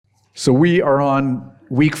So we are on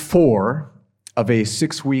week 4 of a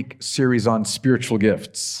 6-week series on spiritual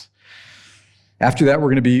gifts. After that, we're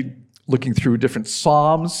going to be looking through different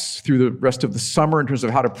Psalms through the rest of the summer in terms of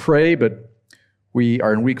how to pray, but we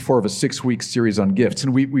are in week 4 of a 6-week series on gifts.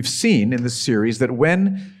 And we've seen in this series that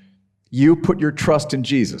when you put your trust in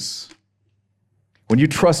Jesus, when you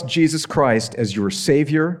trust Jesus Christ as your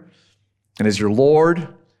Savior and as your Lord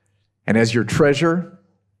and as your treasure,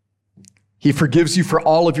 He forgives you for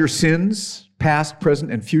all of your sins, past,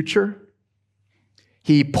 present, and future.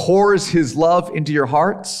 He pours His love into your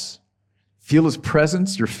hearts. Feel His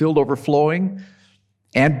presence. You're filled overflowing.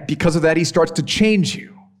 And because of that, He starts to change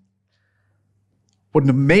you. What an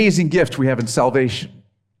amazing gift we have in salvation.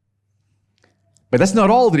 But that's not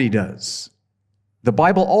all that He does. The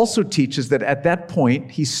Bible also teaches that at that point,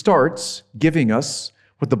 He starts giving us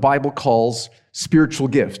what the Bible calls spiritual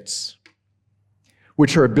gifts,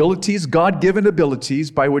 which are abilities, God-given abilities,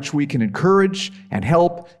 by which we can encourage and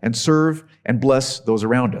help and serve and bless those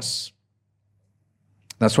around us.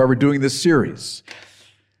 That's why we're doing this series.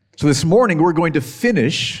 So this morning, we're going to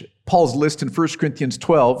finish Paul's list in 1 Corinthians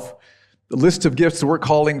 12, the list of gifts that we're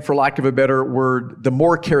calling, for lack of a better word, the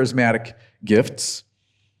more charismatic gifts.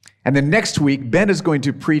 And then next week, Ben is going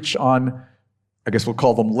to preach on, I guess we'll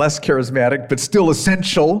call them less charismatic, but still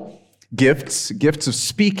essential gifts of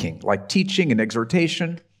speaking, like teaching and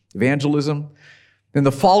exhortation, evangelism. Then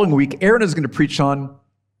the following week, Aaron is going to preach on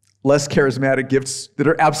less charismatic gifts that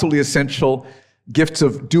are absolutely essential, gifts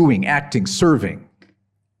of doing, acting, serving.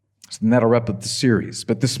 So then that'll wrap up the series.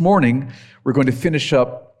 But this morning, we're going to finish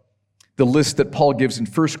up the list that Paul gives in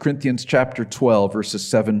 1 Corinthians chapter 12, verses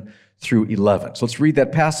 7 through 11. So let's read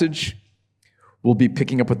that passage. We'll be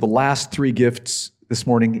picking up with the last 3 gifts this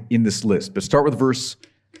morning in this list. But start with verse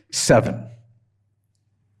 7.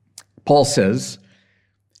 Paul says,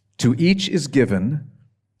 "To each is given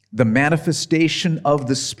the manifestation of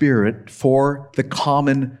the Spirit for the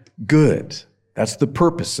common good." That's the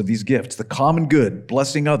purpose of these gifts, the common good,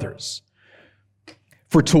 blessing others.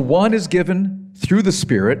 "For to one is given through the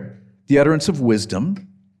Spirit the utterance of wisdom,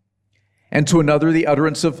 and to another the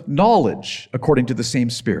utterance of knowledge according to the same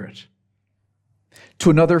Spirit. To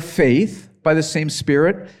another faith by the same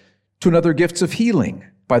Spirit, to another gifts of healing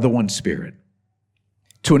by the one Spirit.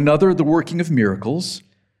 To another the working of miracles,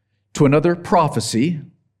 to another prophecy."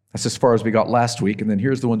 That's as far as we got last week, and then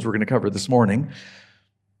here's the ones we're going to cover this morning.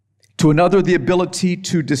 "To another the ability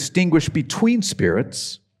to distinguish between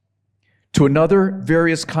spirits, to another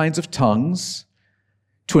various kinds of tongues,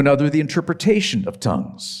 to another the interpretation of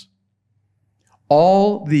tongues.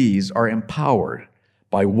 All these are empowered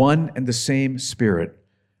by one and the same Spirit,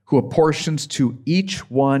 who apportions to each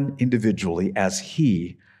one individually as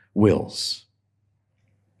He wills."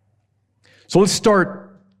 So let's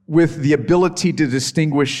start with the ability to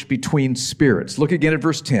distinguish between spirits. Look again at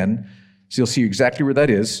verse 10, so you'll see exactly where that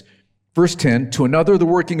is. Verse 10, "To another the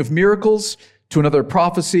working of miracles, to another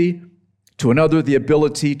prophecy, to another the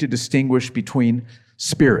ability to distinguish between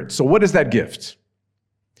spirits." So what is that gift?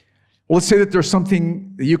 Well, let's say that there's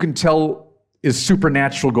something that you can tell is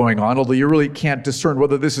supernatural going on, although you really can't discern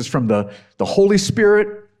whether this is from the Holy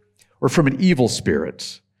Spirit or from an evil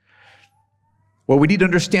spirit. What we need to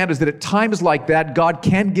understand is that at times like that, God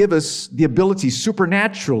can give us the ability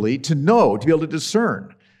supernaturally to know, to be able to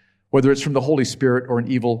discern whether it's from the Holy Spirit or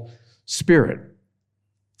an evil spirit.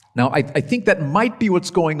 Now, I think that might be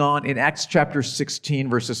what's going on in Acts chapter 16,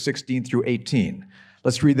 verses 16 through 18.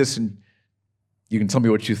 Let's read this and you can tell me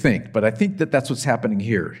what you think, but I think that that's what's happening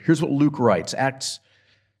here. Here's what Luke writes, Acts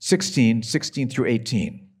 16 through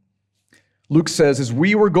 18. Luke says, "As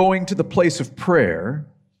we were going to the place of prayer,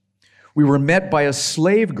 we were met by a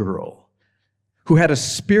slave girl who had a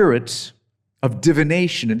spirit of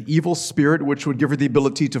divination, an evil spirit which would give her the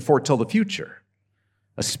ability to foretell the future.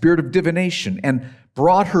 A spirit of divination, and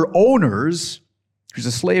brought her owners," she's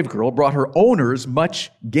a slave girl, "brought her owners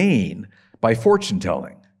much gain by fortune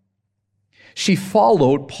telling. She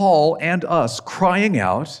followed Paul and us, crying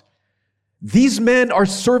out, 'These men are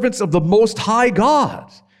servants of the Most High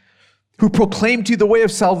God, who proclaim to you the way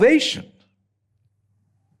of salvation.'"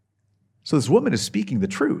 So this woman is speaking the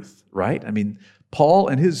truth, right? I mean, Paul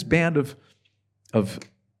and his band of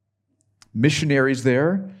missionaries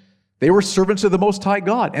there, they were servants of the Most High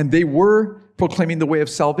God, and they were proclaiming the way of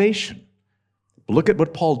salvation. Look at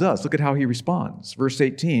what Paul does. Look at how he responds. Verse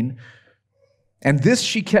 18, "And this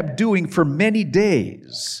she kept doing for many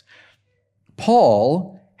days.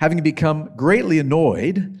 Paul, having become greatly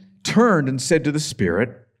annoyed, turned and said to the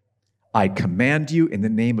Spirit, 'I command you in the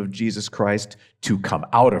name of Jesus Christ to come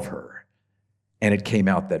out of her.' And it came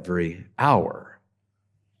out that very hour."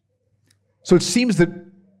 So it seems that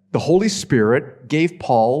the Holy Spirit gave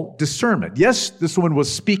Paul discernment. Yes, this woman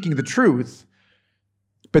was speaking the truth,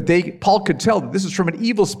 but Paul could tell that this is from an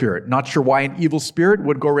evil spirit. Not sure why an evil spirit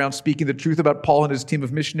would go around speaking the truth about Paul and his team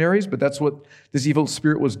of missionaries, but that's what this evil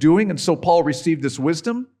spirit was doing. And so Paul received this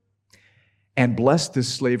wisdom and blessed this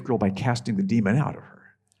slave girl by casting the demon out of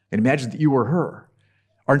her. And imagine that you were her.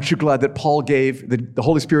 Aren't you glad that the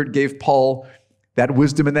Holy Spirit gave Paul that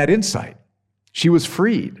wisdom and that insight? She was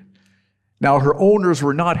freed. Now, her owners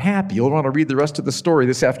were not happy. You'll want to read the rest of the story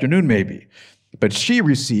this afternoon, maybe. But she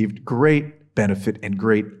received great benefit and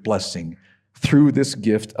great blessing through this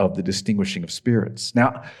gift of the distinguishing of spirits.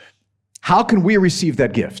 Now, how can we receive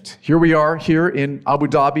that gift? Here we are, here in Abu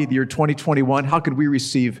Dhabi, the year 2021. How can we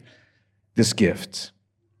receive this gift?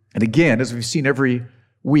 And again, as we've seen every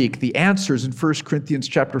week, the answer is in 1 Corinthians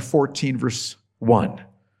chapter 14, verse 1.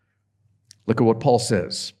 Look at what Paul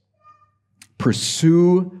says.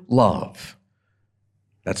 Pursue love.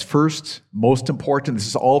 That's first, most important. This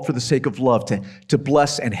is all for the sake of love, to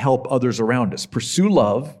bless and help others around us. Pursue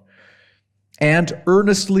love and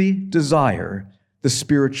earnestly desire the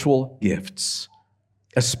spiritual gifts,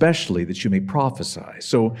 especially that you may prophesy.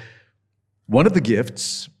 So one of the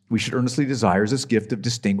gifts we should earnestly desire is this gift of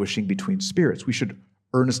distinguishing between spirits. We should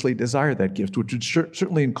earnestly desire that gift, which would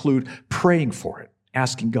certainly include praying for it,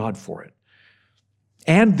 asking God for it.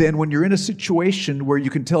 And then when you're in a situation where you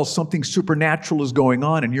can tell something supernatural is going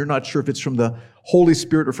on and you're not sure if it's from the Holy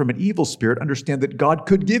Spirit or from an evil spirit, understand that God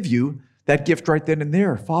could give you that gift right then and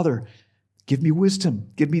there. Father, give me wisdom.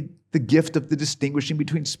 Give me the gift of the distinguishing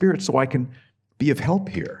between spirits so I can be of help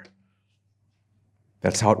here.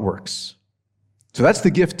 That's how it works. So that's the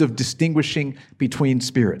gift of distinguishing between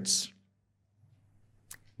spirits.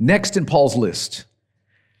 Next in Paul's list,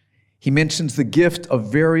 he mentions the gift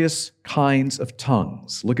of various kinds of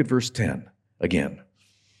tongues. Look at verse 10 again.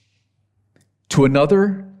 To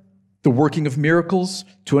another, the working of miracles.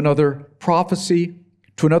 To another, prophecy.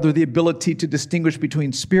 To another, the ability to distinguish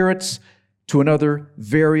between spirits. To another,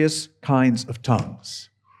 various kinds of tongues.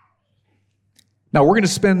 Now, we're going to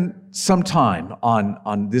spend some time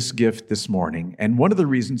on this gift this morning, and one of the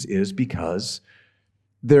reasons is because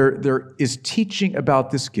there is teaching about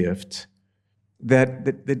this gift that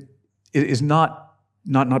is not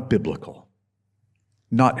biblical,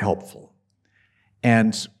 not helpful.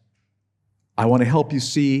 And I want to help you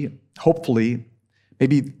see, hopefully,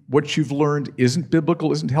 maybe what you've learned isn't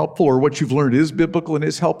biblical, isn't helpful, or what you've learned is biblical and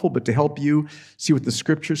is helpful, but to help you see what the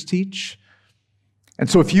scriptures teach. And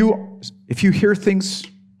so if you hear things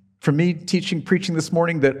from me preaching this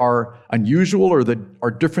morning that are unusual or that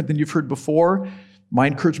are different than you've heard before, my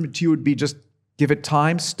encouragement to you would be just give it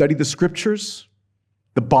time, study the scriptures.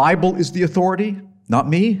 The Bible is the authority, not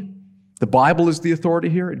me. The Bible is the authority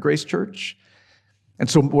here at Grace Church. And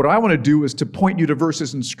so what I want to do is to point you to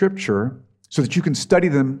verses in Scripture so that you can study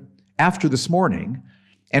them after this morning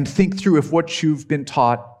and think through if what you've been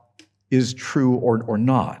taught is true or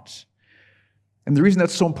not. And the reason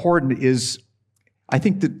that's so important is I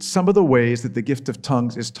think that some of the ways that the gift of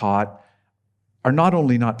tongues is taught are not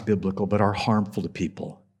only not biblical, but are harmful to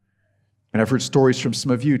people. And I've heard stories from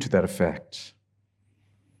some of you to that effect.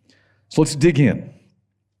 So let's dig in.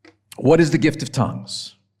 What is the gift of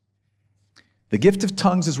tongues? The gift of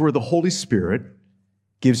tongues is where the Holy Spirit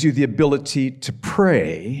gives you the ability to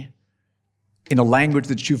pray in a language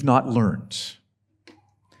that you've not learned.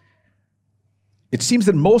 It seems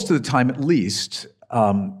that most of the time, at least,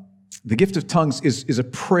 the gift of tongues is a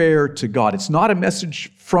prayer to God. It's not a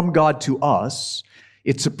message from God to us.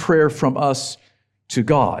 It's a prayer from us to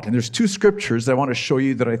God. And there's two scriptures that I want to show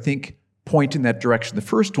you that I think point in that direction. The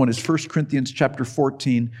first one is 1 Corinthians chapter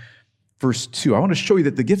 14, verse 2. I want to show you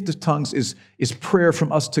that the gift of tongues is prayer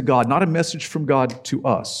from us to God, not a message from God to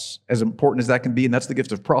us, as important as that can be, and that's the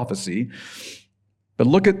gift of prophecy. But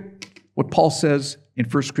look at what Paul says in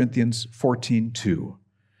 1 Corinthians 14, 2.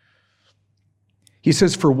 He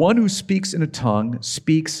says, "For one who speaks in a tongue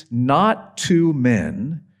speaks not to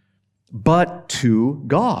men, but to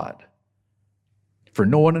God. For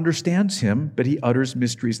no one understands him, but he utters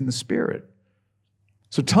mysteries in the Spirit."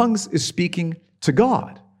 So tongues is speaking to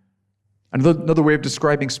God. Another way of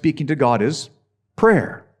describing speaking to God is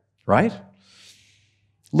prayer, right?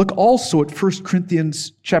 Look also at 1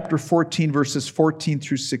 Corinthians chapter 14, verses 14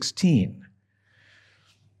 through 16.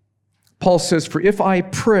 Paul says, "For if I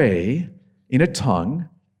pray in a tongue,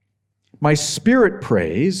 my spirit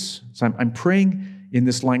prays," so I'm praying in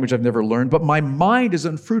this language I've never learned, "but my mind is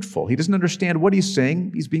unfruitful." He doesn't understand what he's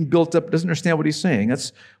saying. He's being built up, doesn't understand what he's saying.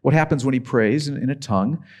 That's what happens when he prays in a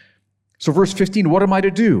tongue. So verse 15, "What am I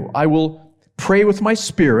to do? I will pray with my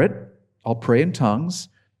spirit," I'll pray in tongues,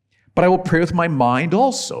 but I will pray with my mind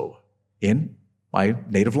also in my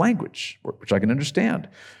native language, which I can understand.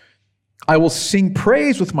 I will sing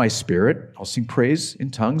praise with my spirit. I'll sing praise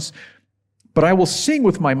in tongues, but I will sing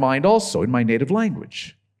with my mind also in my native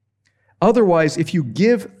language. Otherwise, if you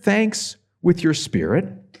give thanks with your spirit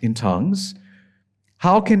in tongues,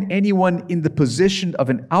 how can anyone in the position of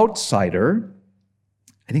an outsider,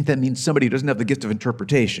 I think that means somebody who doesn't have the gift of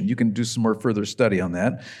interpretation. You can do some more further study on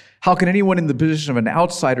that. How can anyone in the position of an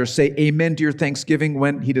outsider say amen to your thanksgiving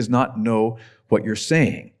when he does not know what you're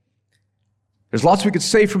saying? There's lots we could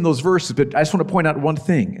say from those verses, but I just want to point out one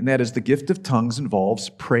thing, and that is the gift of tongues involves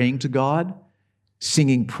praying to God,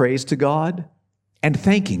 singing praise to God, and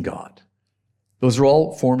thanking God. Those are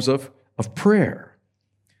all forms of prayer.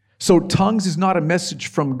 So tongues is not a message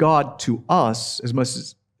from God to us as much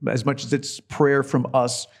as it's prayer from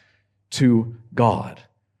us to God.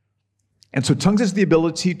 And so tongues is the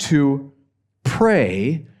ability to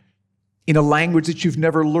pray in a language that you've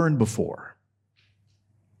never learned before.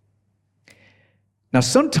 Now,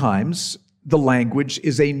 sometimes the language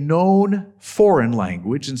is a known foreign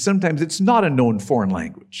language, and sometimes it's not a known foreign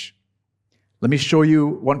language. Let me show you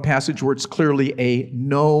one passage where it's clearly a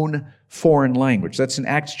known foreign language. That's in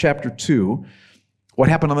Acts chapter 2, what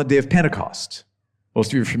happened on the day of Pentecost.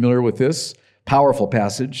 Most of you are familiar with this powerful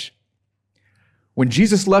passage. When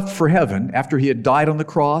Jesus left for heaven, after he had died on the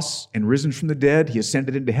cross and risen from the dead, he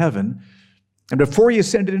ascended into heaven. And before he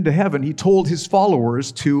ascended into heaven, he told his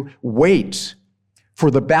followers to wait for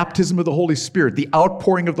the baptism of the Holy Spirit, the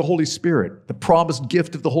outpouring of the Holy Spirit, the promised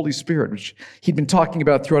gift of the Holy Spirit, which he'd been talking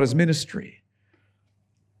about throughout his ministry.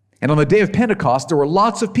 And on the day of Pentecost, there were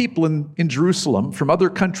lots of people in Jerusalem from other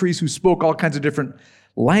countries who spoke all kinds of different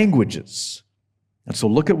languages. And so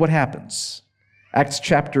look at what happens. Acts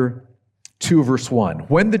chapter 2, verse 1.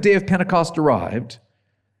 When the day of Pentecost arrived,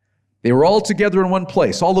 they were all together in one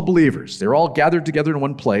place, all the believers. They were all gathered together in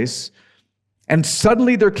one place. And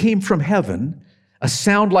suddenly there came from heaven a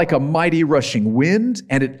sound like a mighty rushing wind,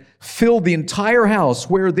 and it filled the entire house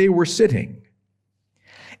where they were sitting.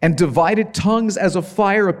 And divided tongues as a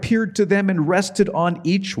fire appeared to them and rested on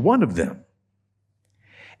each one of them.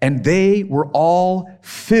 And they were all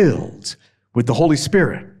filled with the Holy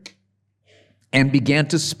Spirit and began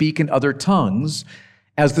to speak in other tongues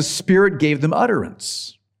as the Spirit gave them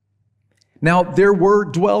utterance. Now there were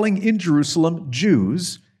dwelling in Jerusalem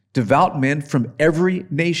Jews, devout men from every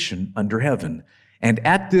nation under heaven. And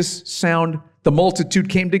at this sound, the multitude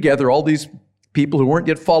came together, all these people who weren't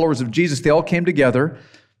yet followers of Jesus, they all came together.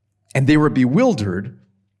 And they were bewildered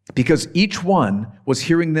because each one was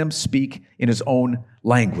hearing them speak in his own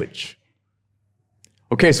language.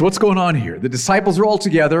 Okay, so what's going on here? The disciples are all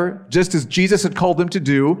together, just as Jesus had called them to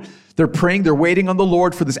do. They're praying, they're waiting on the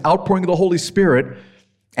Lord for this outpouring of the Holy Spirit.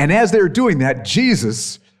 And as they're doing that,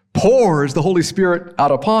 Jesus pours the Holy Spirit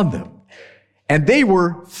out upon them. And they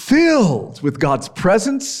were filled with God's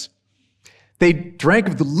presence. They drank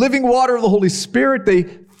of the living water of the Holy Spirit. They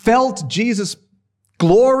felt Jesus'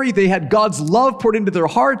 glory. They had God's love poured into their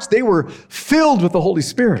hearts. They were filled with the Holy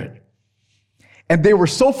Spirit. And they were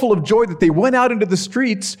so full of joy that they went out into the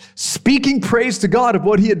streets speaking praise to God of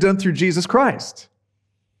what he had done through Jesus Christ.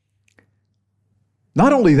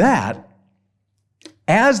 Not only that,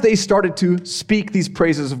 as they started to speak these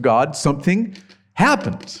praises of God, something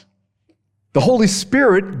happened. The Holy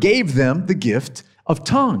Spirit gave them the gift of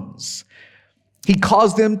tongues. He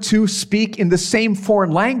caused them to speak in the same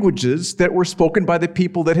foreign languages that were spoken by the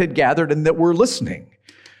people that had gathered and that were listening.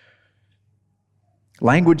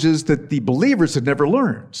 Languages that the believers had never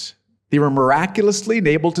learned. They were miraculously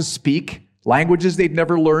able to speak languages they'd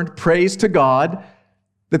never learned, praise to God,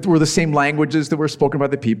 that were the same languages that were spoken by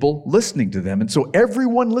the people listening to them. And so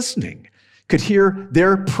everyone listening could hear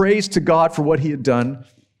their praise to God for what he had done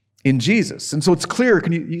in Jesus. And so it's clear,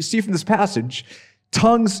 you see from this passage,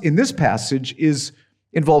 tongues in this passage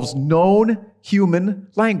involves known human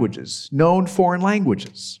languages, known foreign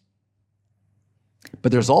languages.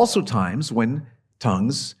 But there's also times when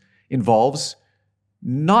tongues involves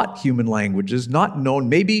not human languages, not known,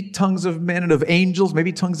 maybe tongues of men and of angels,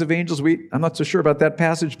 maybe tongues of angels. I'm not so sure about that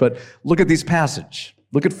passage, but look at this passage.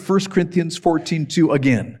 Look at 1 Corinthians 14:2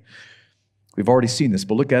 again. We've already seen this,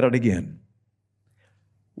 but look at it again.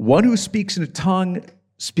 One who speaks in a tongue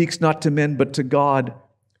speaks not to men, but to God,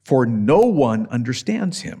 for no one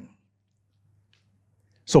understands him.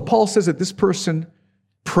 So Paul says that this person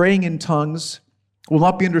praying in tongues will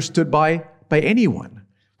not be understood by anyone,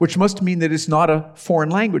 which must mean that it's not a foreign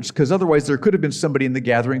language, because otherwise there could have been somebody in the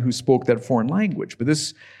gathering who spoke that foreign language. But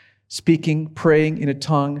this speaking, praying in a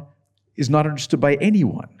tongue is not understood by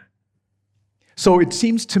anyone. So it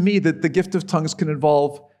seems to me that the gift of tongues can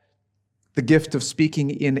involve the gift of speaking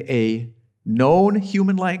in a known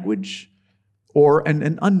human language or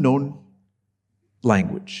an unknown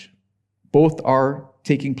language. Both are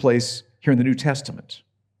taking place here in the New Testament.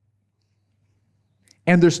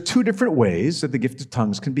 And there's two different ways that the gift of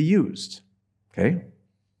tongues can be used. Okay?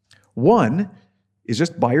 One is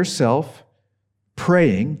just by yourself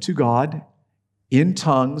praying to God in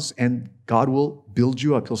tongues, and God will build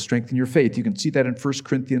you up. He'll strengthen your faith. You can see that in 1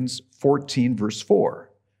 Corinthians 14, verse 4.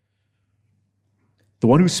 The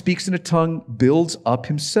one who speaks in a tongue builds up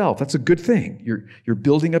himself. That's a good thing. You're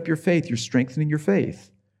building up your faith. You're strengthening your faith.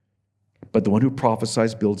 But the one who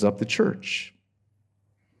prophesies builds up the church.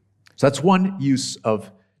 So that's one use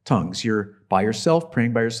of tongues. You're by yourself,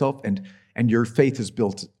 praying by yourself, and your faith is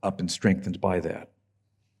built up and strengthened by that.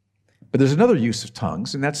 But there's another use of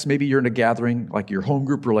tongues, and that's maybe you're in a gathering like your home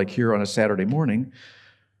group or like here on a Saturday morning,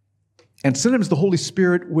 and sometimes the Holy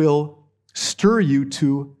Spirit will stir you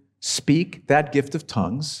to speak that gift of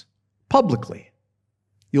tongues publicly.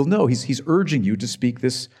 You'll know he's urging you to speak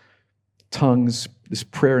this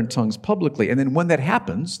prayer in tongues publicly. And then when that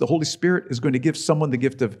happens, the Holy Spirit is going to give someone the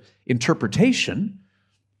gift of interpretation,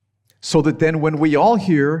 so that then when we all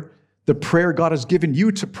hear the prayer God has given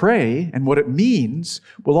you to pray and what it means,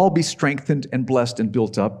 we'll all be strengthened and blessed and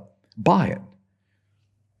built up by it.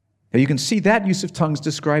 Now you can see that use of tongues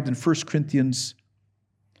described in 1 Corinthians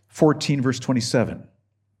 14, verse 27.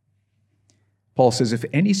 Paul says, if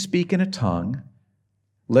any speak in a tongue,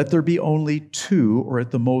 let there be only two or at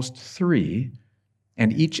the most three,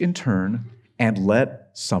 and each in turn, and let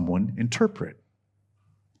someone interpret.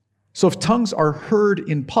 So if tongues are heard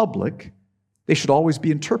in public, they should always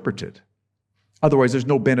be interpreted. Otherwise, there's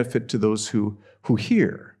no benefit to those who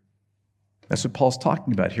hear. That's what Paul's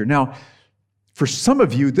talking about here. Now, for some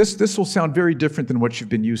of you, this will sound very different than what you've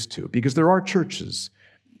been used to, because there are churches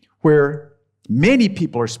where many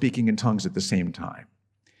people are speaking in tongues at the same time.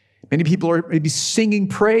 Many people are maybe singing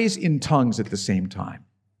praise in tongues at the same time.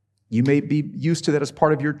 You may be used to that as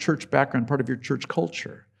part of your church background, part of your church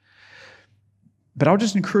culture. But I'll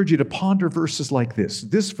just encourage you to ponder verses like this.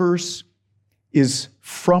 This verse is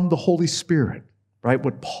from the Holy Spirit, right?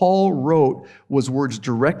 What Paul wrote was words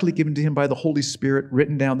directly given to him by the Holy Spirit,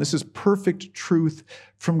 written down. This is perfect truth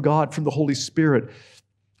from God, from the Holy Spirit.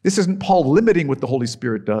 This isn't Paul limiting what the Holy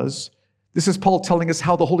Spirit does. This is Paul telling us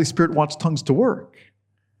how the Holy Spirit wants tongues to work.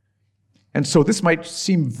 And so this might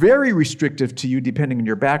seem very restrictive to you depending on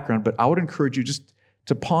your background, but I would encourage you just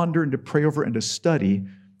to ponder and to pray over and to study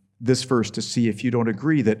this verse to see if you don't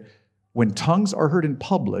agree that when tongues are heard in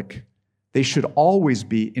public, they should always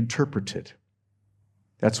be interpreted.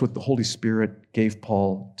 That's what the Holy Spirit gave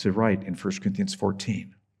Paul to write in 1 Corinthians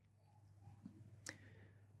 14.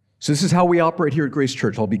 So this is how we operate here at Grace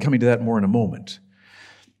Church. I'll be coming to that more in a moment.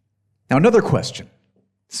 Now, another question.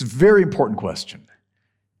 This is a very important question.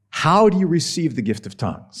 How do you receive the gift of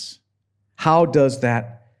tongues? How does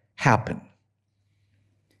that happen?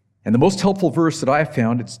 And the most helpful verse that I have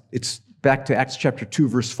found, it's back to Acts chapter 2,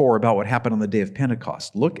 verse 4, about what happened on the day of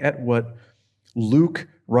Pentecost. Look at what Luke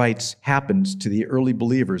writes happened to the early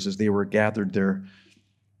believers as they were gathered there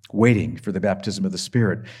waiting for the baptism of the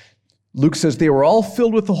Spirit. Luke says, they were all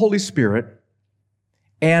filled with the Holy Spirit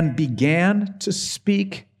and began to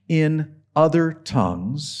speak in other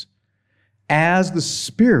tongues as the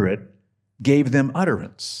Spirit gave them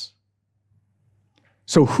utterance.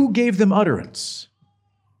 So who gave them utterance?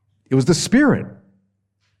 It was the Spirit.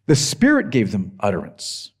 The Spirit gave them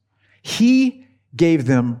utterance. He gave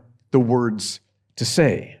them the words to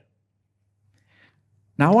say.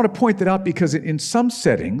 Now, I want to point that out because in some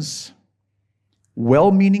settings,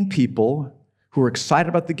 well-meaning people who are excited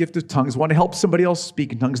about the gift of tongues want to help somebody else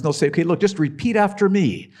speak in tongues, and they'll say, okay, look, just repeat after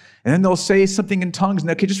me. And then they'll say something in tongues,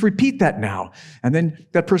 and okay, just repeat that now. And then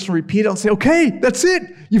that person will repeat it and say, okay, that's it.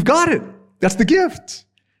 You've got it. That's the gift.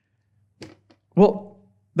 Well,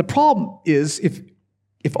 the problem is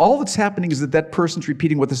if all that's happening is that person's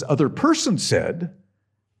repeating what this other person said,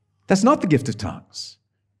 that's not the gift of tongues.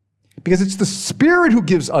 Because it's the Spirit who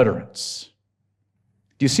gives utterance.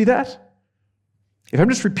 Do you see that? If I'm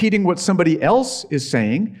just repeating what somebody else is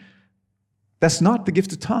saying, that's not the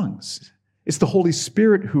gift of tongues. It's the Holy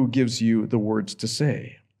Spirit who gives you the words to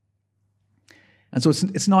say. And so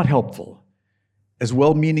it's not helpful, as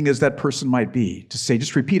well-meaning as that person might be, to say,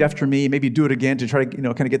 just repeat after me, maybe do it again to try to,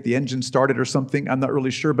 kind of get the engine started or something. I'm not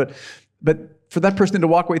really sure. But for that person to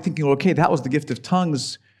walk away thinking, okay, that was the gift of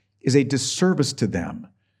tongues, is a disservice to them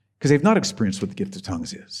because they've not experienced what the gift of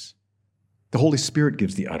tongues is. The Holy Spirit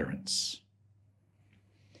gives the utterance.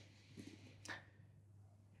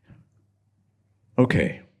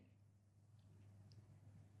 Okay.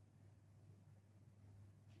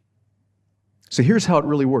 So here's how it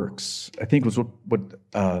really works. I think it was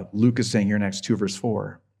what Luke is saying here in Acts 2, verse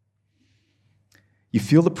 4. You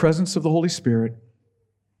feel the presence of the Holy Spirit,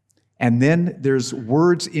 and then there's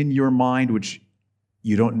words in your mind which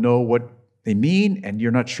you don't know what they mean, and you're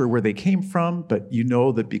not sure where they came from, but you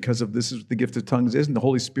know that because of this is what the gift of tongues is, and the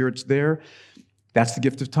Holy Spirit's there. That's the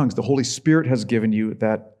gift of tongues. The Holy Spirit has given you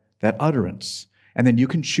that utterance. And then you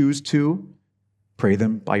can choose to pray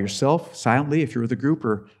them by yourself, silently, if you're with a group,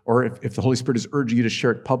 or if the Holy Spirit is urging you to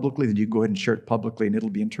share it publicly, then you go ahead and share it publicly, and it'll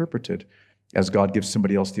be interpreted as God gives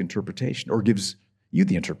somebody else the interpretation, or gives you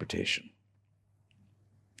the interpretation.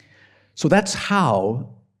 So that's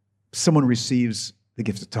how someone receives the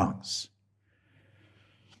gift of tongues.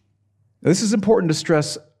 Now, this is important to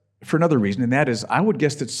stress for another reason, and that is, I would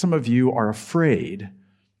guess that some of you are afraid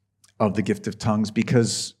of the gift of tongues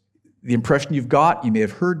because the impression you've got, you may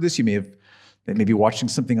have heard this, you may be watching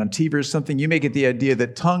something on TV or something, you may get the idea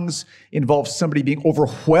that tongues involve somebody being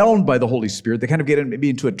overwhelmed by the Holy Spirit. They kind of get maybe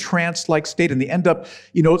into a trance-like state, and they end up,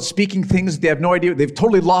 speaking things they have no idea. They've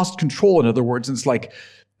totally lost control, in other words, and it's like,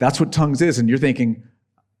 that's what tongues is, and you're thinking,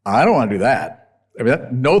 I don't want to do that.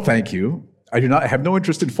 No, thank you. I have no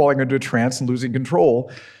interest in falling into a trance and losing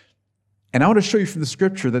control. And I want to show you from the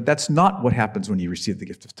scripture that that's not what happens when you receive the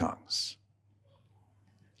gift of tongues.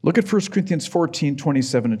 Look at 1 Corinthians 14,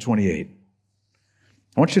 27 and 28.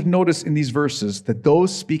 I want you to notice in these verses that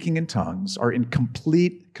those speaking in tongues are in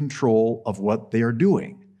complete control of what they are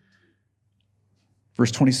doing.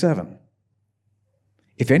 Verse 27.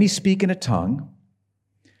 If any speak in a tongue,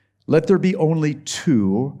 let there be only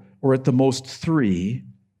two, or at the most three,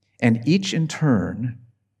 and each in turn,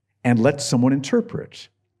 and let someone interpret.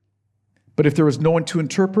 But if there is no one to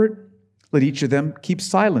interpret, let each of them keep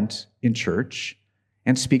silent in church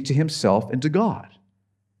and speak to himself and to God.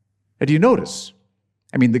 Now, do you notice?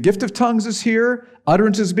 The gift of tongues is here,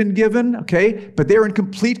 utterance has been given, okay, but they're in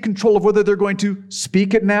complete control of whether they're going to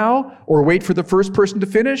speak it now, or wait for the first person to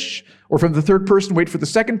finish, or from the third person, wait for the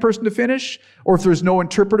second person to finish, or if there's no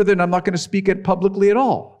interpreter, then I'm not going to speak it publicly at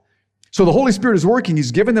all. So the Holy Spirit is working,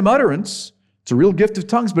 He's given them utterance, it's a real gift of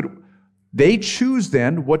tongues, but they choose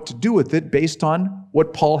then what to do with it based on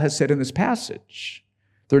what Paul has said in this passage.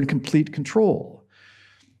 They're in complete control.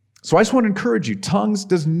 So I just want to encourage you, tongues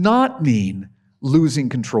does not mean losing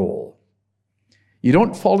control. You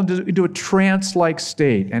don't fall into a trance-like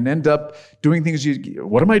state and end up doing things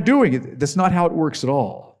what am I doing? That's not how it works at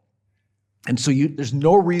all. And so there's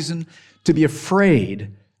no reason to be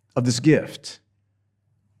afraid of this gift.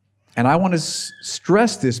 And I want to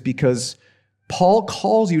stress this because Paul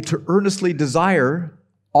calls you to earnestly desire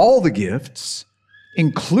all the gifts,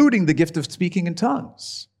 including the gift of speaking in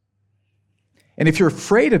tongues. And if you're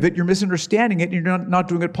afraid of it, you're misunderstanding it, and you're not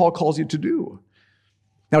doing what Paul calls you to do.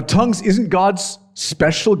 Now, tongues isn't God's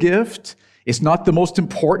special gift. It's not the most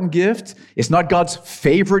important gift. It's not God's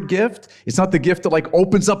favorite gift. It's not the gift that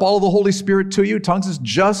opens up all the Holy Spirit to you. Tongues is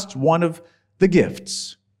just one of the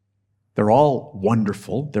gifts. They're all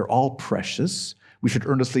wonderful. They're all precious. We should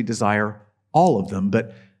earnestly desire all of them,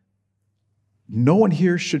 but no one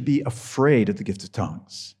here should be afraid of the gift of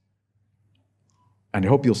tongues. And I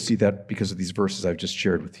hope you'll see that because of these verses I've just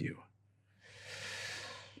shared with you.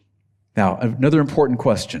 Now, another important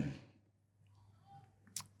question.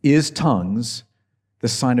 Is tongues the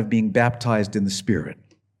sign of being baptized in the Spirit?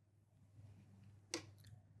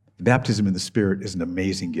 Baptism in the Spirit is an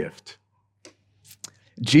amazing gift.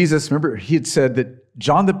 Jesus, remember, he had said that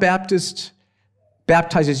John the Baptist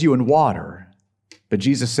baptizes you in water, but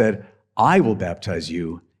Jesus said, I will baptize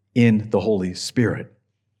you in the Holy Spirit.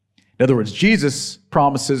 In other words, Jesus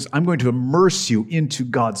promises, I'm going to immerse you into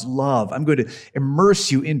God's love. I'm going to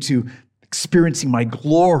immerse you into experiencing my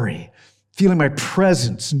glory, feeling my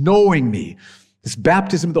presence, knowing me. This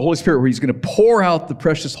baptism of the Holy Spirit where He's going to pour out the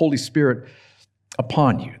precious Holy Spirit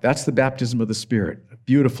upon you. That's the baptism of the Spirit. A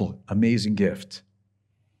beautiful, amazing gift.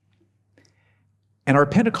 And our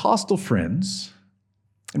Pentecostal friends,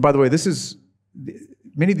 and by the way,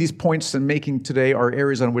 many of these points I'm making today are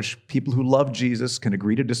areas on which people who love Jesus can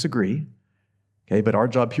agree to disagree. Okay, but our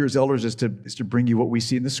job here as elders is to bring you what we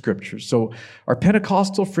see in the Scriptures. So our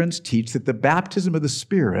Pentecostal friends teach that the baptism of the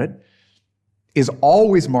Spirit is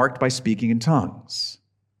always marked by speaking in tongues.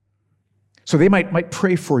 So they might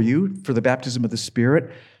pray for you for the baptism of the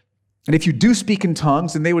Spirit. And if you do speak in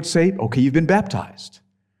tongues, then they would say, okay, you've been baptized.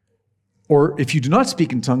 Or if you do not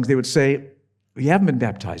speak in tongues, they would say, you haven't been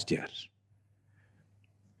baptized yet.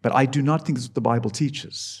 But I do not think that's what the Bible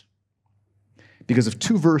teaches because of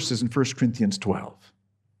two verses in 1 Corinthians 12.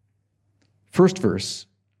 First verse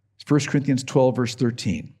is 1 Corinthians 12, verse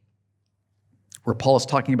 13, where Paul is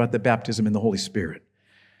talking about the baptism in the Holy Spirit.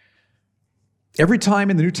 Every time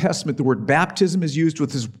in the New Testament the word baptism is used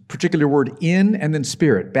with this particular word in and then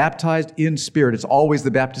spirit, baptized in spirit, it's always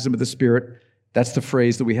the baptism of the Spirit. That's the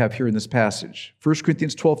phrase that we have here in this passage. 1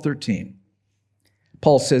 Corinthians 12:13.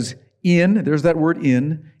 Paul says, there's that word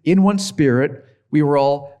in one Spirit, we were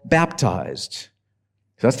all baptized.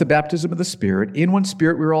 So that's the baptism of the Spirit. In one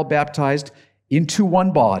Spirit, we were all baptized into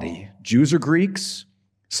one body. Jews or Greeks,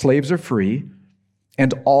 slaves or free,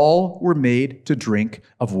 and all were made to drink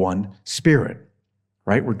of one Spirit.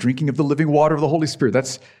 Right? We're drinking of the living water of the Holy Spirit.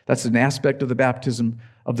 That's an aspect of the baptism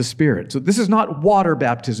of the Spirit. So this is not water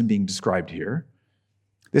baptism being described here.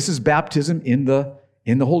 This is baptism in the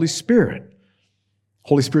Holy Spirit.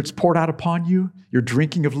 Holy Spirit's poured out upon you. You're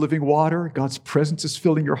drinking of living water. God's presence is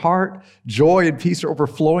filling your heart. Joy and peace are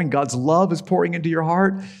overflowing. God's love is pouring into your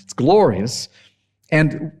heart. It's glorious.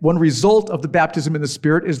 And one result of the baptism in the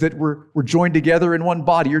Spirit is that we're joined together in one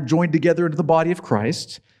body. You're joined together into the body of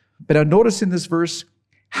Christ. But now notice in this verse,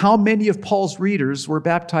 how many of Paul's readers were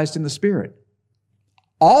baptized in the Spirit?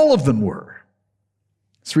 All of them were.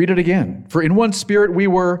 Let's read it again. For in one Spirit we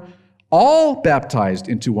were all baptized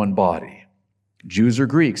into one body. Jews or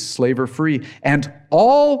Greeks, slave or free, and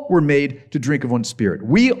all were made to drink of one Spirit.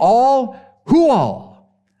 We all, who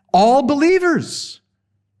all? All believers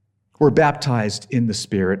were baptized in the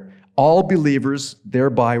Spirit. All believers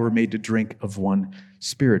thereby were made to drink of one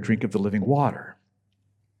Spirit, drink of the living water.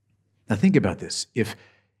 Now think about this.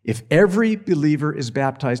 If every believer is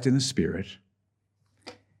baptized in the Spirit,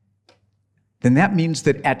 then that means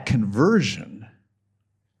that at conversion,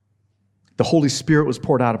 the Holy Spirit was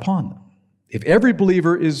poured out upon them. If every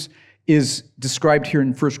believer is described here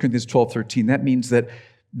in 1 Corinthians 12:13, that means that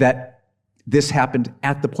this happened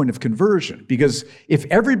at the point of conversion. Because if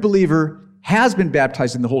every believer has been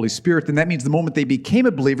baptized in the Holy Spirit, then that means the moment they became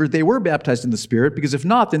a believer, they were baptized in the Spirit. Because if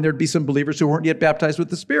not, then there'd be some believers who weren't yet baptized with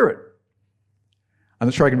the Spirit. I'm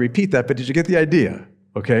not sure I can repeat that, but did you get the idea?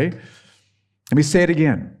 Okay? Let me say it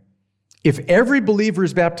again. If every believer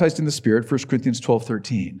is baptized in the Spirit, 1 Corinthians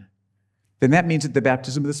 12:13, then that means that the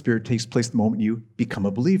baptism of the Spirit takes place the moment you become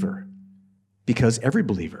a believer, because every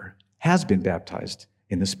believer has been baptized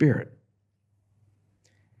in the Spirit.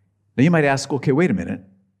 Now you might ask, okay, wait a minute.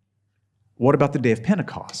 What about the day of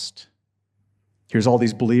Pentecost? Here's all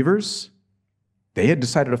these believers. They had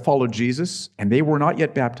decided to follow Jesus, and they were not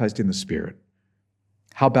yet baptized in the Spirit.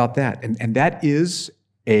 How about that? And that is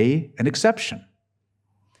an exception.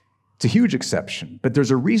 It's a huge exception, but there's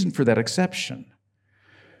a reason for that exception.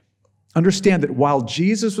 Understand that while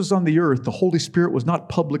Jesus was on the earth, the Holy Spirit was not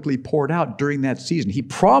publicly poured out during that season. He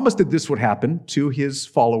promised that this would happen to his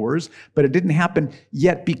followers, but it didn't happen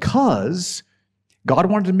yet because God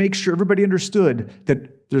wanted to make sure everybody understood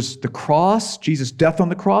that there's the cross, Jesus' death on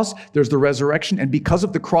the cross, there's the resurrection, and because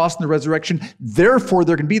of the cross and the resurrection, therefore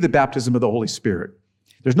there can be the baptism of the Holy Spirit.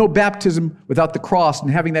 There's no baptism without the cross,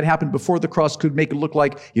 and having that happen before the cross could make it look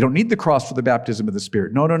like you don't need the cross for the baptism of the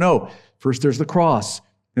Spirit. No. First there's the cross.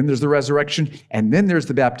 Then there's the resurrection, and then there's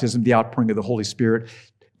the baptism, the outpouring of the Holy Spirit,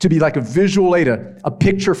 to be like a visual aid, a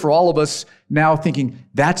picture for all of us now thinking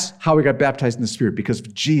that's how we got baptized in the Spirit, because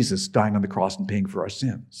of Jesus dying on the cross and paying for our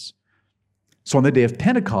sins. So on the day of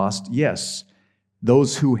Pentecost, yes,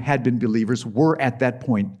 those who had been believers were at that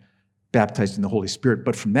point baptized in the Holy Spirit.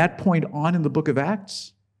 But from that point on in the book of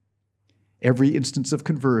Acts, every instance of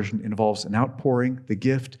conversion involves an outpouring, the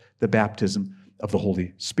gift, the baptism of the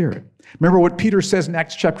Holy Spirit. Remember what Peter says in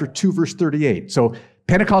Acts chapter 2, verse 38. So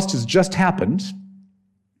Pentecost has just happened,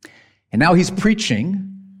 and now he's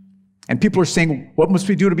preaching, and people are saying, what must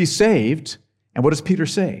we do to be saved? And what does Peter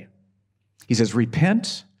say? He says,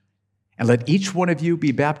 repent, and let each one of you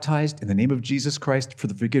be baptized in the name of Jesus Christ for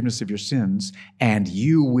the forgiveness of your sins, and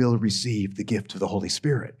you will receive the gift of the Holy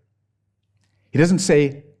Spirit. He doesn't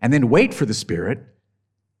say, and then wait for the Spirit.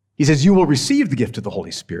 He says, you will receive the gift of the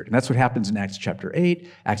Holy Spirit. And that's what happens in Acts chapter 8,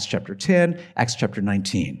 Acts chapter 10, Acts chapter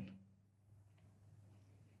 19.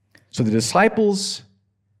 So the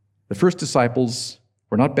first disciples,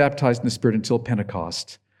 were not baptized in the Spirit until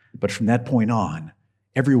Pentecost. But from that point on,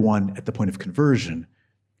 everyone at the point of conversion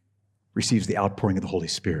receives the outpouring of the Holy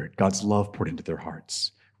Spirit, God's love poured into their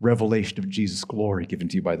hearts, revelation of Jesus' glory given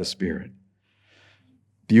to you by the Spirit.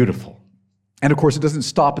 Beautiful. And of course, it doesn't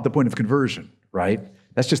stop at the point of conversion, right?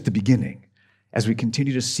 That's just the beginning. As we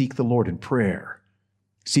continue to seek the Lord in prayer,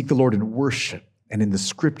 seek the Lord in worship and in the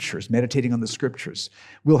Scriptures, meditating on the Scriptures,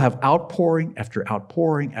 we'll have outpouring after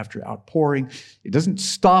outpouring after outpouring. It doesn't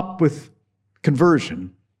stop with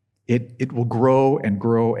conversion. It will grow and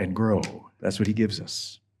grow and grow. That's what he gives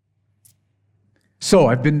us. So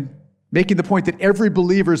I've been making the point that every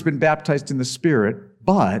believer has been baptized in the Spirit,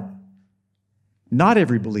 but not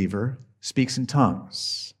every believer speaks in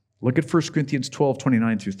tongues. Look at 1 Corinthians 12,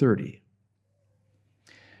 29 through 30.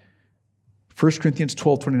 1 Corinthians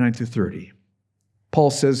 12, 29 through 30.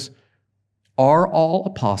 Paul says, are all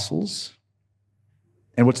apostles?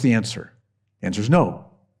 And what's the answer? The answer is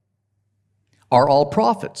no. Are all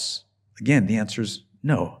prophets? Again, the answer is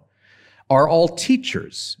no. Are all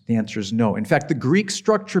teachers? The answer is no. In fact, the Greek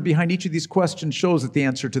structure behind each of these questions shows that the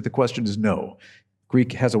answer to the question is no.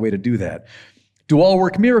 Greek has a way to do that. Do all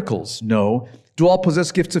work miracles? No. Do all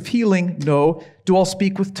possess gifts of healing? No. Do all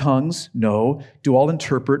speak with tongues? No. Do all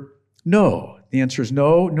interpret? No. The answer is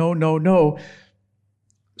no, no, no, no.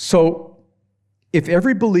 So, if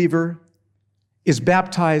every believer is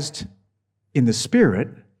baptized in the Spirit,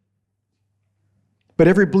 but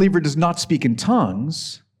every believer does not speak in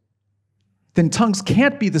tongues, then tongues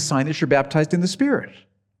can't be the sign that you're baptized in the Spirit.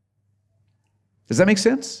 Does that make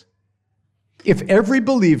sense? If every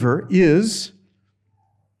believer is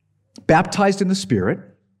baptized in the Spirit,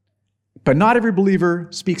 but not every believer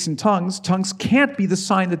speaks in tongues, tongues can't be the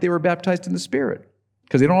sign that they were baptized in the Spirit,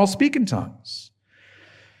 because they don't all speak in tongues.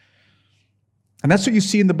 And that's what you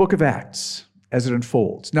see in the book of Acts as it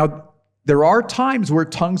unfolds. Now, there are times where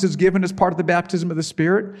tongues is given as part of the baptism of the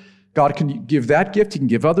Spirit. God can give that gift. He can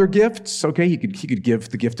give other gifts. Okay, he could give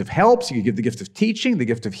the gift of helps. He could give the gift of teaching, the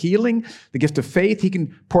gift of healing, the gift of faith. He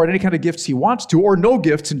can pour out any kind of gifts he wants to, or no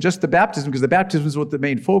gifts in just the baptism, because the baptism is what the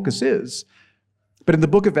main focus is. But in the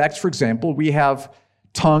book of Acts, for example, we have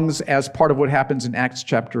tongues as part of what happens in Acts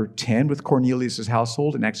chapter 10 with Cornelius'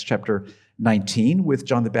 household, in Acts chapter 19 with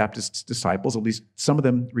John the Baptist's disciples. At least some of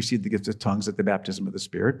them received the gift of tongues at the baptism of the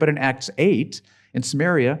Spirit. But in Acts 8 in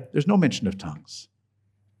Samaria, there's no mention of tongues.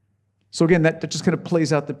 So again, that just kind of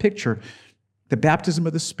plays out the picture. The baptism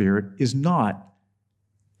of the Spirit is not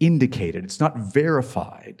indicated. It's not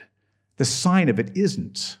verified. The sign of it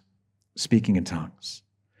isn't speaking in tongues.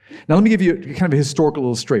 Now, let me give you kind of a historical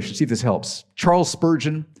illustration. See if this helps. Charles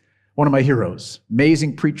Spurgeon, one of my heroes,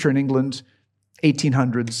 amazing preacher in England,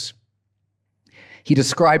 1800s. He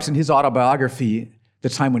describes in his autobiography the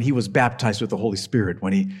time when he was baptized with the Holy Spirit,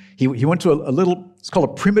 when he went to a little, it's called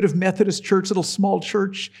a primitive Methodist church, little small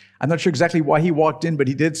church. I'm not sure exactly why he walked in, but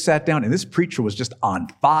he did sat down, and this preacher was just on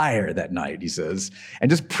fire that night, he says, and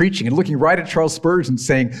just preaching and looking right at Charles Spurgeon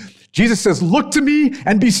saying, Jesus says, look to me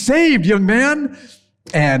and be saved, young man.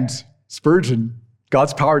 And Spurgeon,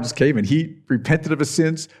 God's power just came, and he repented of his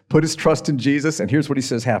sins, put his trust in Jesus, and here's what he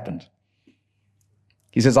says happened.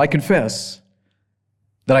 He says, I confess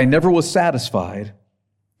that I never was satisfied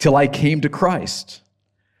till I came to Christ.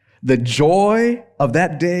 The joy of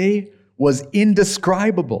that day was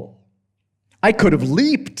indescribable. I could have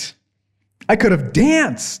leaped. I could have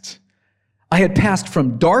danced. I had passed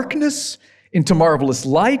from darkness into marvelous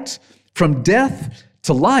light, from death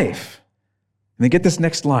to life. And then get this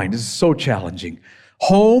next line. This is so challenging.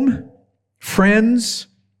 Home, friends,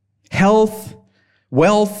 health,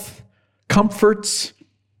 wealth, comforts,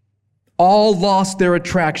 all lost their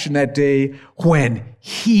attraction that day when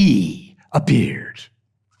He appeared.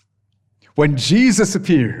 When Jesus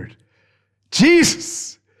appeared.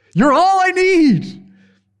 Jesus, you're all I need.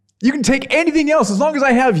 You can take anything else. As long as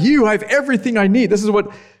I have you, I have everything I need. This is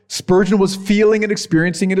what Spurgeon was feeling and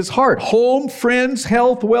experiencing in his heart. Home, friends,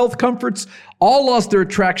 health, wealth, comforts, all lost their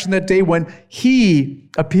attraction that day when He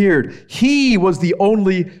appeared. He was the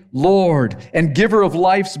only Lord and giver of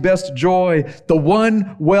life's best joy, the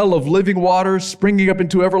one well of living water springing up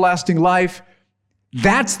into everlasting life.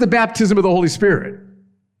 That's the baptism of the Holy Spirit.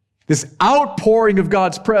 This outpouring of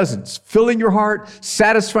God's presence, filling your heart,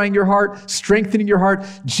 satisfying your heart, strengthening your heart.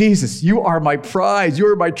 Jesus, you are my prize. You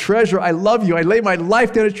are my treasure. I love you. I lay my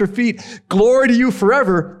life down at your feet. Glory to you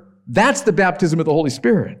forever. That's the baptism of the Holy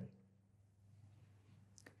Spirit.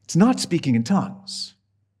 It's not speaking in tongues.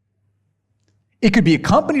 It could be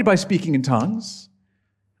accompanied by speaking in tongues,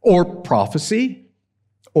 or prophecy,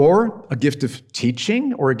 or a gift of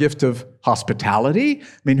teaching, or a gift of hospitality. I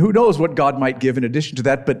mean, who knows what God might give in addition to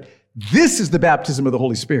that, but this is the baptism of the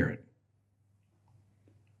Holy Spirit.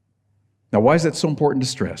 Now, why is that so important to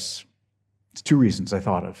stress? It's two reasons I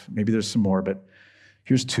thought of. Maybe there's some more, but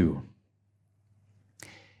here's two.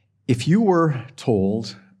 If you were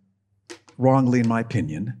told, wrongly in my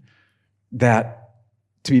opinion, that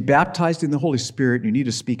to be baptized in the Holy Spirit, you need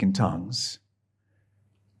to speak in tongues,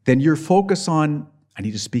 then your focus on, I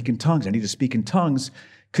need to speak in tongues, I need to speak in tongues,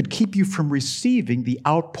 could keep you from receiving the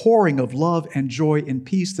outpouring of love and joy and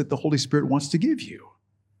peace that the Holy Spirit wants to give you.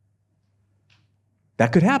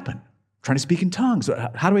 That could happen. Trying to speak in tongues.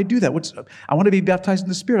 How do I do that? I want to be baptized in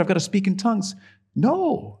the Spirit. I've got to speak in tongues.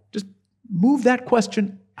 No, just move that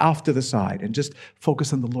question off to the side and just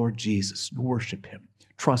focus on the Lord Jesus, worship him,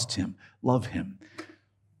 trust him, love him.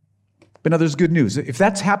 But now there's good news. If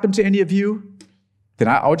that's happened to any of you, then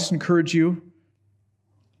I would just encourage you,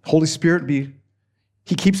 Holy Spirit,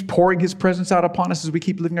 he keeps pouring his presence out upon us as we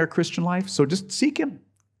keep living our Christian life. So just seek him.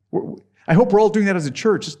 I hope we're all doing that as a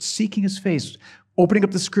church, just seeking his face, opening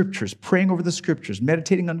up the scriptures, praying over the scriptures,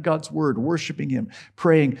 meditating on God's word, worshiping him,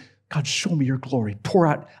 praying, God, show me your glory. Pour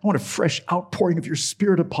out. I want a fresh outpouring of your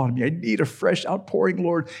spirit upon me. I need a fresh outpouring,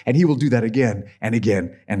 Lord. And he will do that again and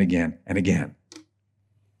again and again and again.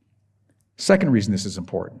 Second reason this is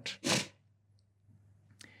important.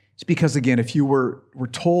 It's because, again, if you were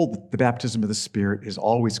told that the baptism of the Spirit is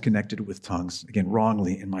always connected with tongues, again,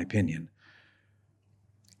 wrongly, in my opinion,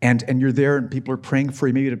 and you're there and people are praying for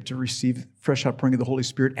you maybe to receive fresh outpouring of the Holy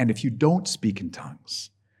Spirit, and if you don't speak in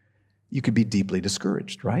tongues, you could be deeply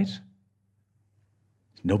discouraged, right?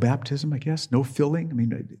 No baptism, I guess, no filling. I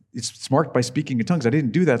mean, it's marked by speaking in tongues. I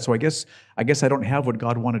didn't do that, so I guess I don't have what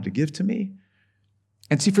God wanted to give to me.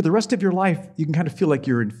 And see, for the rest of your life, you can kind of feel like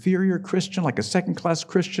you're an inferior Christian, like a second-class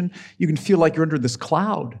Christian. You can feel like you're under this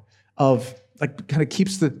cloud of, like, kind of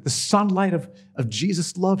keeps the sunlight of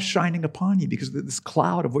Jesus' love shining upon you because of this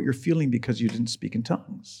cloud of what you're feeling because you didn't speak in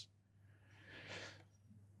tongues.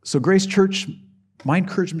 So Grace Church, my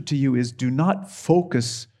encouragement to you is do not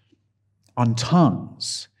focus on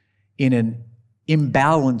tongues in an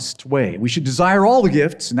imbalanced way. We should desire all the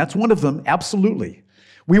gifts, and that's one of them, absolutely.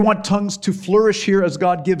 We want tongues to flourish here as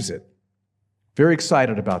God gives it. Very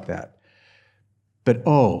excited about that. But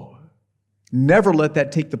never let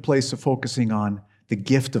that take the place of focusing on the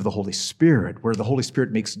gift of the Holy Spirit, where the Holy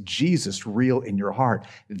Spirit makes Jesus real in your heart.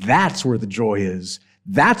 That's where the joy is.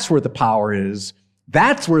 That's where the power is.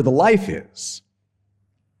 That's where the life is.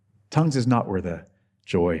 Tongues is not where the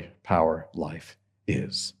joy, power, life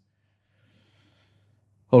is.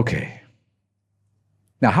 Okay.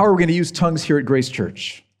 Now, how are we going to use tongues here at Grace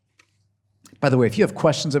Church? By the way, if you have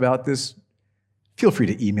questions about this, feel free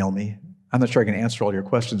to email me. I'm not sure I can answer all your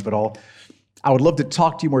questions, but I would love to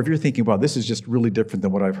talk to you more. If you're thinking, wow, this is just really different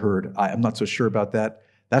than what I've heard, I'm not so sure about that,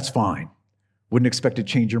 that's fine. Wouldn't expect to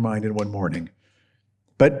change your mind in one morning.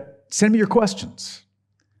 But send me your questions.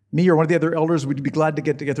 Me or one of the other elders would be glad to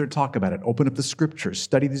get together and talk about it. Open up the scriptures,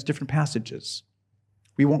 study these different passages.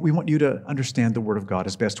 We want you to understand the Word of God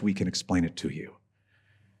as best we can explain it to you.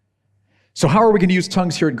 So how are we going to use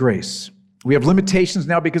tongues here at Grace? We have limitations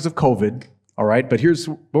now because of COVID, all right? But here's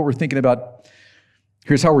what we're thinking about.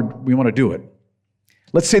 Here's how we want to do it.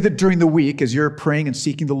 Let's say that during the week, as you're praying and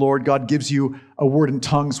seeking the Lord, God gives you a word in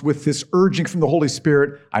tongues with this urging from the Holy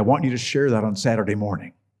Spirit. I want you to share that on Saturday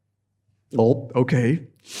morning. Well, okay.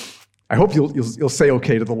 I hope you'll say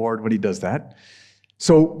okay to the Lord when he does that.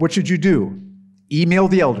 So what should you do? Email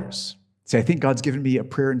the elders. Say, I think God's given me a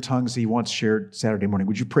prayer in tongues that he wants shared Saturday morning.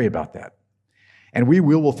 Would you pray about that? And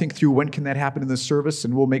we'll think through when can that happen in the service,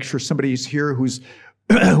 and we'll make sure somebody is here who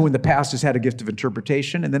in the past has had a gift of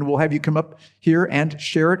interpretation, and then we'll have you come up here and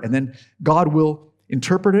share it, and then God will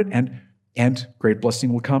interpret it, and great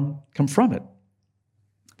blessing will come from it.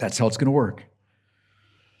 That's how it's going to work.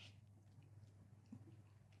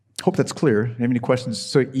 Hope that's clear. If you have any questions?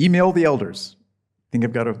 So email the elders. I think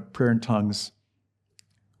I've got a prayer in tongues.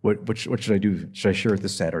 What should I do? Should I share it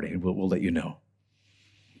this Saturday? And we'll let you know.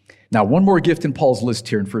 Now, one more gift in Paul's list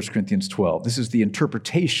here in 1 Corinthians 12. This is the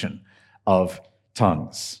interpretation of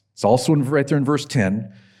tongues. It's also right there in verse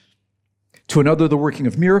 10. To another, the working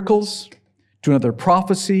of miracles. To another,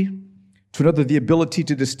 prophecy. To another, the ability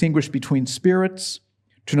to distinguish between spirits.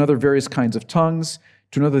 To another, various kinds of tongues.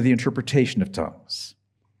 To another, the interpretation of tongues.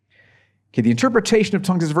 Okay, the interpretation of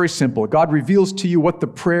tongues is very simple. God reveals to you what the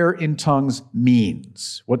prayer in tongues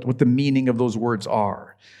means, what the meaning of those words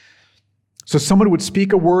are. So someone would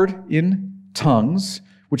speak a word in tongues,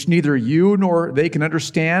 which neither you nor they can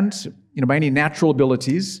understand, by any natural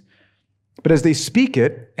abilities. But as they speak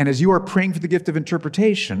it, and as you are praying for the gift of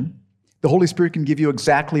interpretation, the Holy Spirit can give you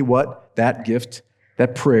exactly what that gift,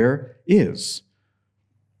 that prayer is.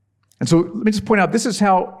 And so let me just point out, this is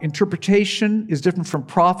how interpretation is different from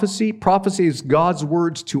prophecy. Prophecy is God's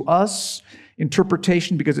words to us.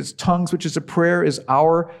 Interpretation, because it's tongues, which is a prayer, is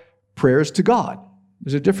our prayers to God.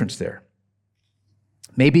 There's a difference there.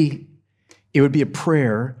 Maybe it would be a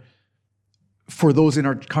prayer for those in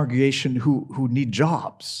our congregation who need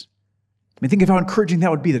jobs. I mean, think of how encouraging that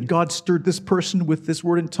would be, that God stirred this person with this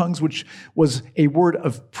word in tongues, which was a word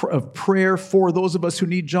of prayer for those of us who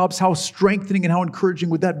need jobs. How strengthening and how encouraging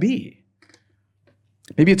would that be?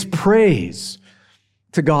 Maybe it's praise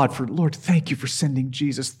to God for, Lord, thank you for sending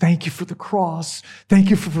Jesus. Thank you for the cross. Thank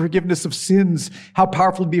you for forgiveness of sins. How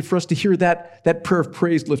powerful it would be for us to hear that prayer of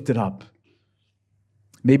praise lifted up.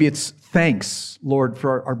 Maybe it's thanks, Lord,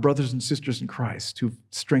 for our brothers and sisters in Christ who've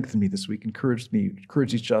strengthened me this week, encouraged me,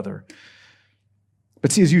 encouraged each other.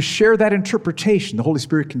 But see, as you share that interpretation, the Holy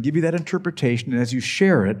Spirit can give you that interpretation, and as you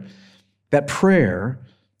share it, that prayer,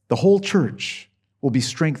 the whole church will be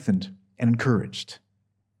strengthened and encouraged.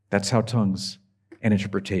 That's how tongues and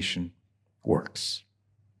interpretation works.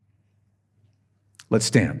 Let's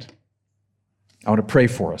stand. I want to pray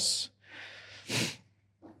for us.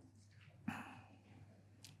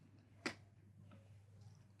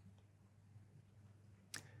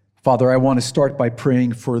 Father, I want to start by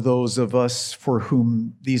praying for those of us for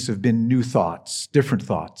whom these have been new thoughts, different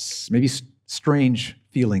thoughts, maybe strange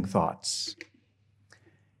feeling thoughts.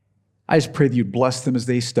 I just pray that you bless them as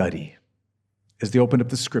they study, as they open up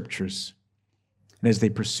the scriptures, and as they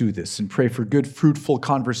pursue this, and pray for good, fruitful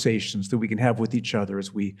conversations that we can have with each other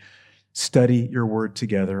as we study your word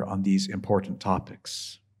together on these important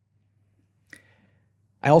topics.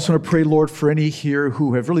 I also want to pray, Lord, for any here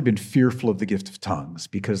who have really been fearful of the gift of tongues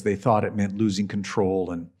because they thought it meant losing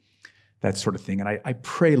control and that sort of thing. And I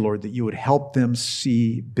pray, Lord, that you would help them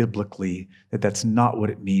see biblically that that's not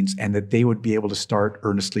what it means and that they would be able to start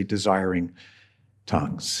earnestly desiring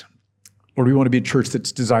tongues. Lord, we want to be a church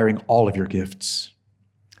that's desiring all of your gifts.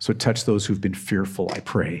 So touch those who've been fearful, I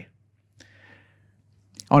pray.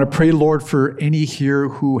 I want to pray, Lord, for any here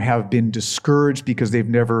who have been discouraged because they've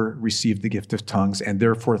never received the gift of tongues and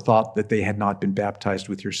therefore thought that they had not been baptized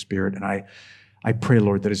with your Spirit. And I pray,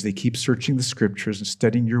 Lord, that as they keep searching the scriptures and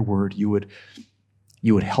studying your word, you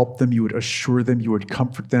would help them, you would assure them, you would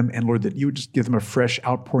comfort them, and Lord, that you would just give them a fresh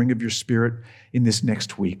outpouring of your Spirit in this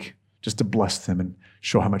next week, just to bless them and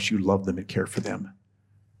show how much you love them and care for them.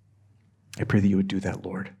 I pray that you would do that,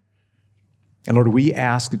 Lord. And Lord, we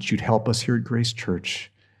ask that you'd help us here at Grace Church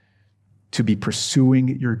to be pursuing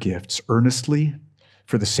your gifts earnestly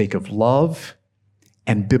for the sake of love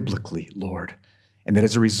and biblically, Lord. And that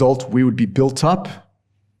as a result, we would be built up,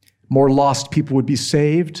 more lost people would be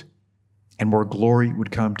saved, and more glory would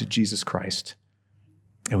come to Jesus Christ.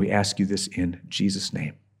 And we ask you this in Jesus'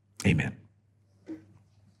 name. Amen.